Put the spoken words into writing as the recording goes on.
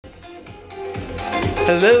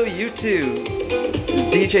Hello YouTube,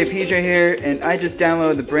 DJ PJ here, and I just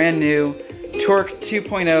downloaded the brand new Torq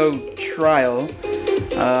 2.0 trial.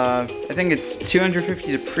 I think it's $250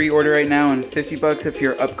 to pre-order right now and $50 if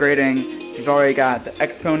you're upgrading if you've already got the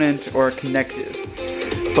Exponent or Connective.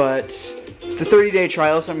 But it's a 30-day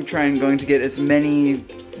trial, so I'm going to get as many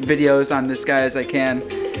videos on this guy as I can.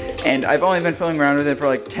 And I've only been fooling around with it for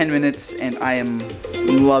like 10 minutes, and I am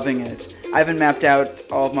loving it. I haven't mapped out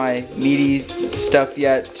all of my meaty stuff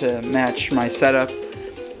yet to match my setup,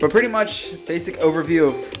 but pretty much basic overview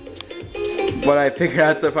of what I figured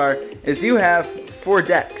out so far is you have 4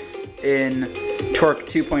 decks in Torq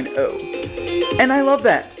 2.0, and I love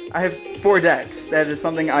that. I have 4 decks. That is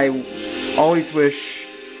something I always wish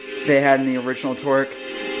they had in the original Torq.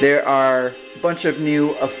 There are a bunch of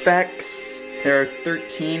new effects. There are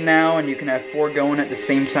 13 now, and you can have 4 going at the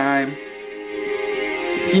same time.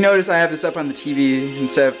 If you notice, I have this up on the TV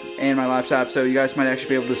instead of and my laptop, so you guys might actually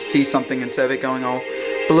be able to see something instead of it going all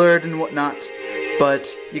blurred and whatnot. But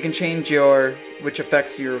you can change which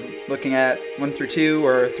effects you're looking at, 1 through 2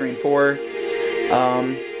 or 3 and 4.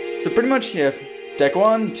 So pretty much you have deck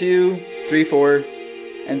 1, 2, 3, 4,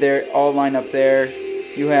 and they're all lined up there.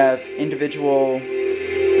 You have individual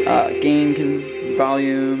gain,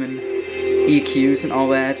 volume, and EQs and all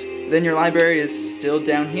that. Then your library is still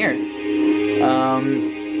down here.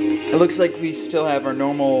 It looks like we still have our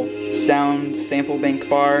normal sound sample bank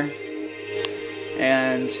bar,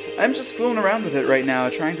 and I'm just fooling around with it right now,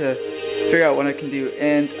 trying to figure out what I can do.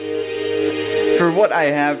 And for what I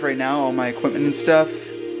have right now, all my equipment and stuff,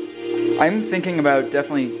 I'm thinking about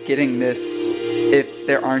definitely getting this if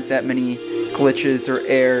there aren't that many glitches or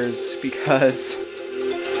errors, because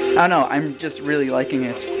I don't know, I'm just really liking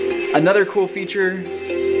it. Another cool feature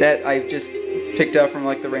that I've just picked up from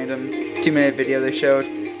like the random 2-minute video they showed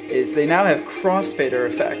is they now have crossfader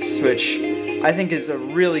effects, which I think is a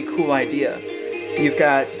really cool idea. You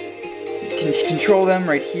can control them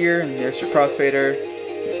right here, and there's your crossfader.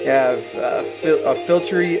 You have a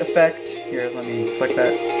filtery effect. Here, let me select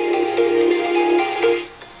that.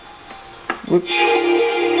 Whoops.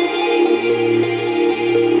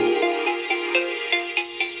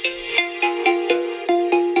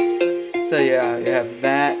 So yeah, you have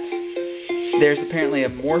that. There's apparently a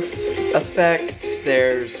morph effect.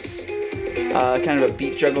 There's kind of a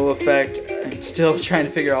beat juggle effect. I'm still trying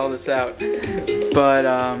to figure all this out, but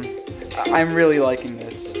I'm really liking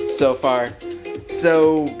this so far.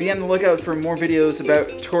 So be on the lookout for more videos about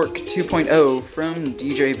Torq 2.0 from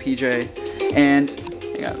DJ PJ. And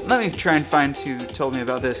hang on, let me try and find who told me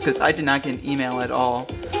about this, because I did not get an email at all.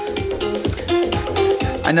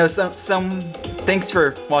 I know thanks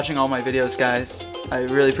for watching all my videos, guys. I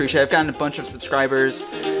really appreciate it. I've gotten a bunch of subscribers.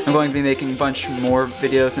 I'm going to be making a bunch more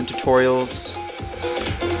videos and tutorials.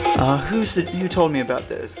 Who told me about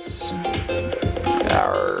this?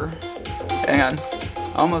 Hang on.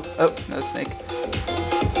 Almost. Oh, no snake.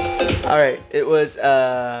 Alright, it was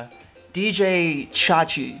DJ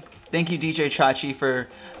Chachi. Thank you, DJ Chachi, for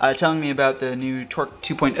telling me about the new Torq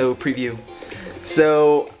 2.0 preview.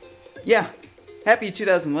 So, yeah. Happy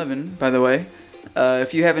 2011, by the way.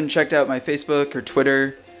 If you haven't checked out my Facebook or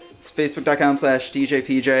Twitter, it's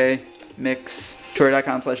facebook.com/DJPJMix,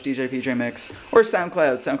 twitter.com/DJPJMix, or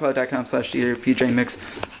SoundCloud, soundcloud.com/DJPJMix.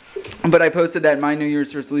 But I posted that my New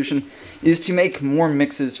Year's resolution is to make more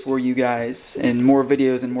mixes for you guys, and more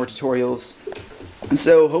videos and more tutorials.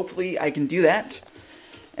 So hopefully I can do that.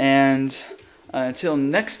 And until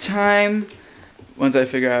next time, once I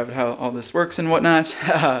figure out how all this works and whatnot,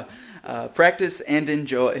 practice and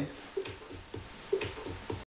enjoy.